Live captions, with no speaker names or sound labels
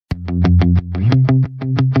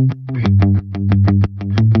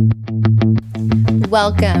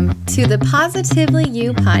Welcome to the Positively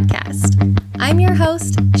You podcast. I'm your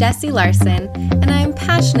host, Jessie Larson, and I'm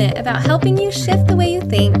passionate about helping you shift the way you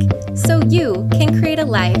think so you can create a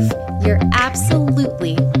life you're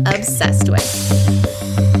absolutely obsessed with.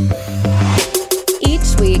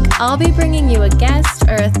 Each week, I'll be bringing you a guest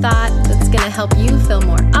or a thought that's going to help you feel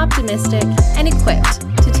more optimistic and equipped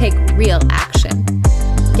to take real action.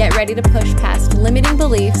 Get ready to push past limiting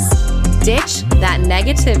beliefs, ditch that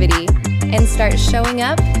negativity, and start showing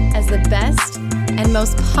up as the best and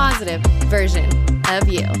most positive version of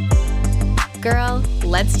you. Girl,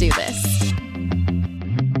 let's do this.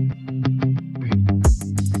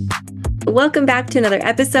 Welcome back to another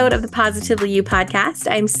episode of the Positively You podcast.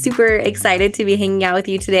 I'm super excited to be hanging out with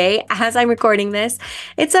you today. As I'm recording this,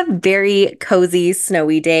 it's a very cozy,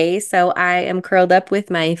 snowy day. So I am curled up with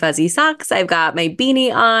my fuzzy socks. I've got my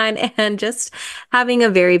beanie on and just having a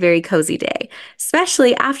very, very cozy day,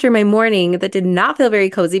 especially after my morning that did not feel very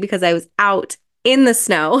cozy because I was out in the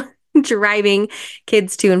snow driving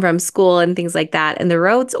kids to and from school and things like that. And the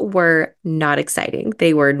roads were not exciting.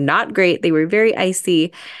 They were not great. They were very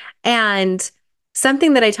icy. And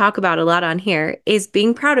something that I talk about a lot on here is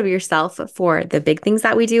being proud of yourself for the big things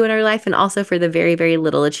that we do in our life and also for the very, very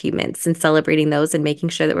little achievements and celebrating those and making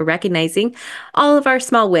sure that we're recognizing all of our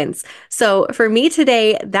small wins. So for me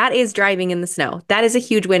today, that is driving in the snow. That is a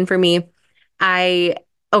huge win for me.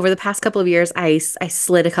 Over the past couple of years, I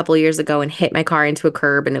slid a couple of years ago and hit my car into a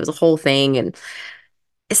curb, and it was a whole thing. And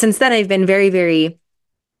since then, I've been very, very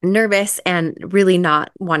nervous and really not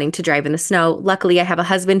wanting to drive in the snow. Luckily, I have a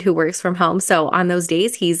husband who works from home. So on those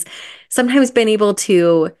days, he's sometimes been able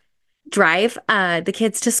to drive the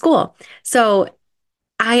kids to school. So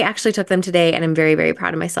I actually took them today, and I'm very, very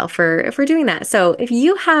proud of myself for doing that. So if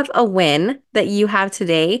you have a win that you have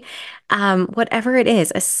today, whatever it is,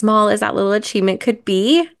 as small as that little achievement could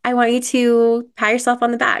be, I want you to pat yourself on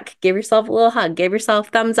the back, give yourself a little hug, give yourself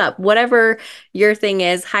thumbs up, whatever your thing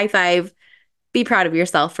is, high five. Be proud of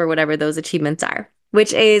yourself for whatever those achievements are,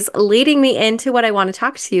 which is leading me into what I want to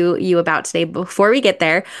talk to you about today. Before we get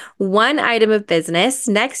there, one item of business.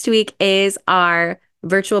 Next week is our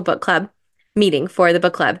virtual book club meeting for the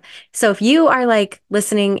book club. So if you are like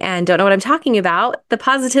listening and don't know what I'm talking about, the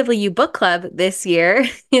Positively You book club this year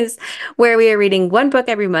is where we are reading one book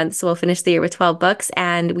every month. So we'll finish the year with 12 books,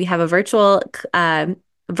 and we have a virtual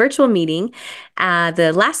meeting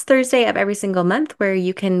the last Thursday of every single month where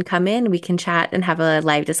you can come in, we can chat and have a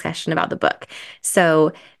live discussion about the book.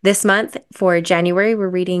 So this month for January, we're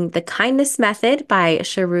reading The Kindness Method by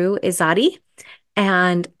Shahroo Izadi,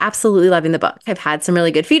 and absolutely loving the book. I've had some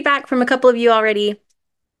really good feedback from a couple of you already.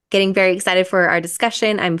 Getting very excited for our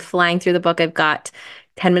discussion. I'm flying through the book. I've got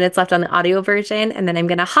 10 minutes left on the audio version, and then I'm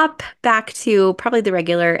going to hop back to probably the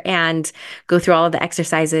regular and go through all of the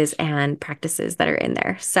exercises and practices that are in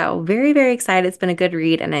there. So very, very excited. It's been a good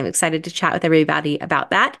read, and I'm excited to chat with everybody about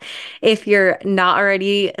that. If you're not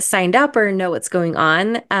already signed up or know what's going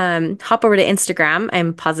on, hop over to Instagram.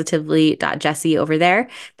 I'm positively.jessie over there.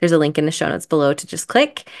 There's a link in the show notes below to just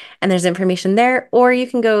click, and there's information there. Or you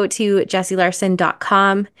can go to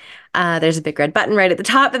jessielarson.com. There's a big red button right at the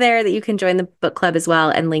top there that you can join the book club as well,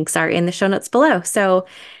 and links are in the show notes below. So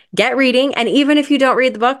get reading, and even if you don't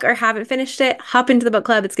read the book or haven't finished it, hop into the book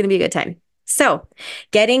club. It's going to be a good time. So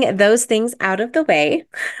getting those things out of the way,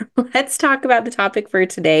 let's talk about the topic for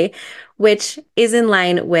today, which is in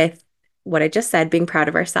line with what I just said, being proud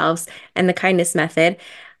of ourselves and the kindness method,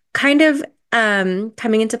 kind of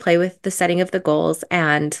coming into play with the setting of the goals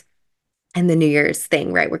and the New Year's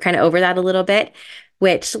thing, right? We're kind of over that a little bit,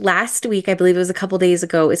 which last week, I believe it was a couple days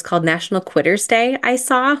ago, is called National Quitters Day, I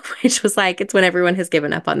saw, which was like, it's when everyone has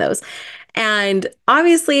given up on those. And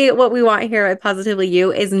obviously what we want here at Positively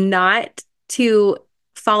You is not to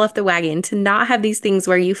fall off the wagon, to not have these things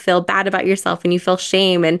where you feel bad about yourself and you feel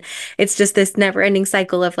shame. And it's just this never ending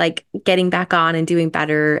cycle of like getting back on and doing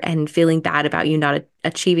better and feeling bad about you not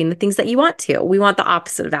achieving the things that you want to. We want the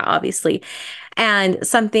opposite of that, obviously. And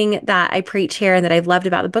something that I preach here and that I've loved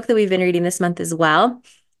about the book that we've been reading this month as well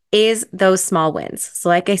is those small wins. So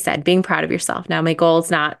like I said, being proud of yourself. Now, my goal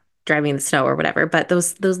is not driving in the snow or whatever, but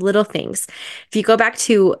those little things. If you go back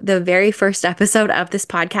to the very first episode of this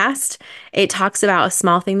podcast, it talks about a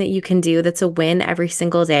small thing that you can do that's a win every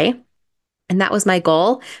single day. And that was my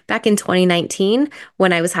goal back in 2019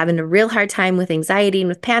 when I was having a real hard time with anxiety and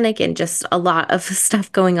with panic and just a lot of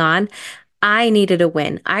stuff going on. I needed a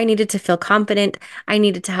win. I needed to feel confident. I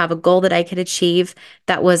needed to have a goal that I could achieve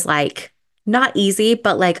that was like not easy,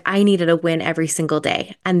 but like I needed a win every single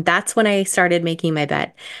day. And that's when I started making my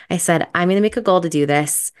bed. I said, I'm going to make a goal to do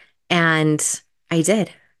this. And I did.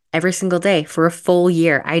 every single day for a full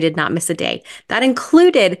year. I did not miss a day. That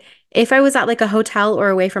included if I was at like a hotel or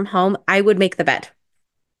away from home, I would make the bed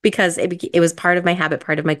because it was part of my habit,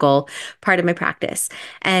 part of my goal, part of my practice.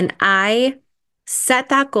 And I set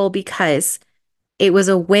that goal because it was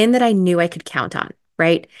a win that I knew I could count on,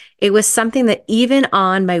 right? It was something that even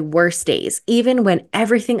on my worst days, even when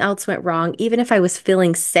everything else went wrong, even if I was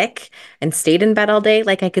feeling sick and stayed in bed all day,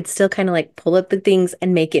 like I could still kind of like pull up the things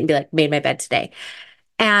and make it and be like, made my bed today.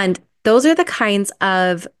 And those are the kinds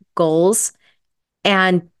of goals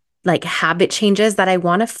and like habit changes that I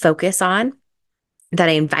want to focus on, that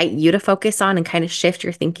I invite you to focus on and kind of shift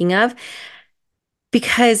your thinking of.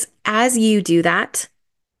 Because as you do that,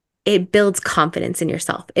 it builds confidence in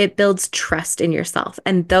yourself. It builds trust in yourself.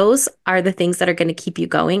 And those are the things that are going to keep you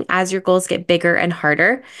going as your goals get bigger and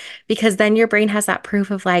harder, because then your brain has that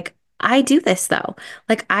proof of like, I do this though.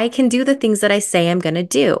 Like I can do the things that I say I'm going to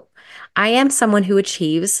do. I am someone who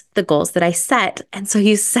achieves the goals that I set. And so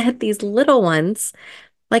you set these little ones,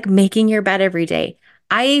 like making your bed every day.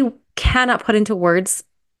 I cannot put into words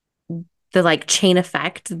the like chain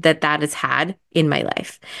effect that has had in my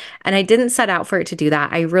life. And I didn't set out for it to do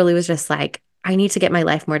that. I really was just like, I need to get my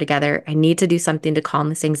life more together. I need to do something to calm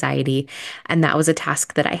this anxiety. And that was a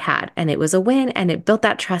task that I had. And it was a win. And it built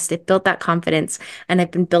that trust. It built that confidence. And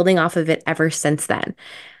I've been building off of it ever since then.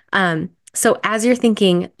 So as you're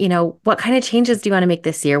thinking, what kind of changes do you want to make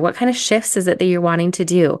this year? What kind of shifts is it that you're wanting to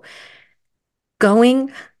do?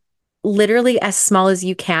 Going literally as small as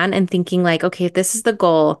you can and thinking like, okay, if this is the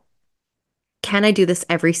goal, can I do this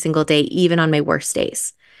every single day, even on my worst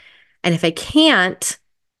days? And if I can't,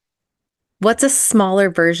 what's a smaller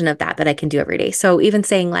version of that I can do every day? So even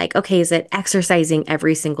saying like, okay, is it exercising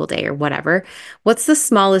every single day or whatever? What's the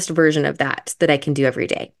smallest version of that I can do every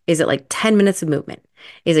day? Is it like 10 minutes of movement?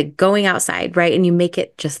 Is it going outside, right? And you make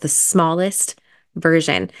it just the smallest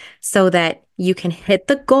version so that you can hit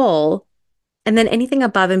the goal. And then anything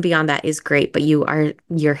above and beyond that is great, but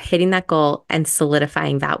you're hitting that goal and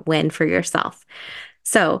solidifying that win for yourself.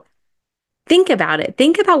 So think about it.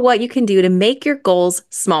 Think about what you can do to make your goals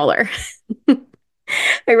smaller.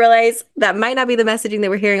 I realize that might not be the messaging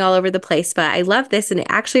that we're hearing all over the place, but I love this. And it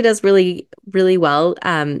actually does really, really well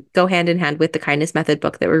go hand in hand with the Kindness Method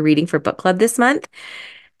book that we're reading for book club this month,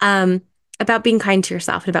 about being kind to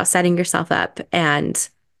yourself and about setting yourself up and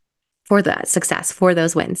for the success, for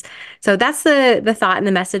those wins. So that's the thought and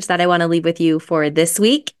the message that I want to leave with you for this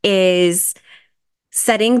week is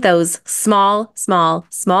setting those small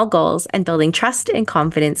goals and building trust and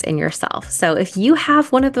confidence in yourself. So if you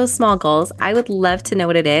have one of those small goals, I would love to know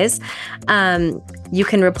what it is. You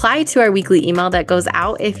can reply to our weekly email that goes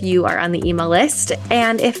out if you are on the email list.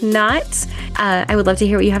 And if not, I would love to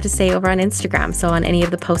hear what you have to say over on Instagram. So on any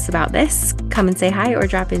of the posts about this, come and say hi or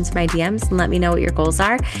drop into my DMs and let me know what your goals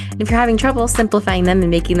are. And if you're having trouble simplifying them and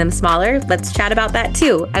making them smaller, let's chat about that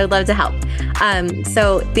too. I would love to help.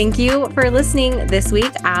 So thank you for listening this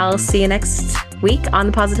week. I'll see you next week on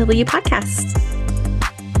the Positively You podcast.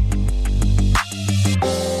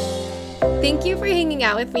 Thank you for hanging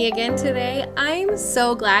out with me again today. I'm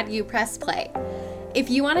so glad you pressed play. If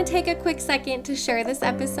you want to take a quick second to share this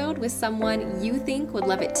episode with someone you think would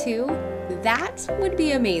love it too, that would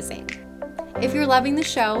be amazing. If you're loving the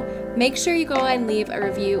show, make sure you go and leave a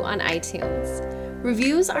review on iTunes.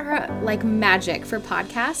 Reviews are like magic for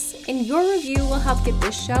podcasts, and your review will help get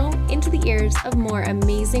this show into the ears of more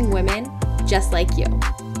amazing women just like you.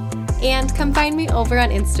 And come find me over on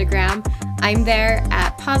Instagram. I'm there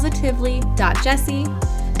at positively.jessie,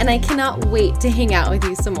 and I cannot wait to hang out with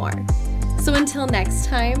you some more. So until next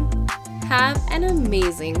time, have an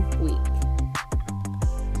amazing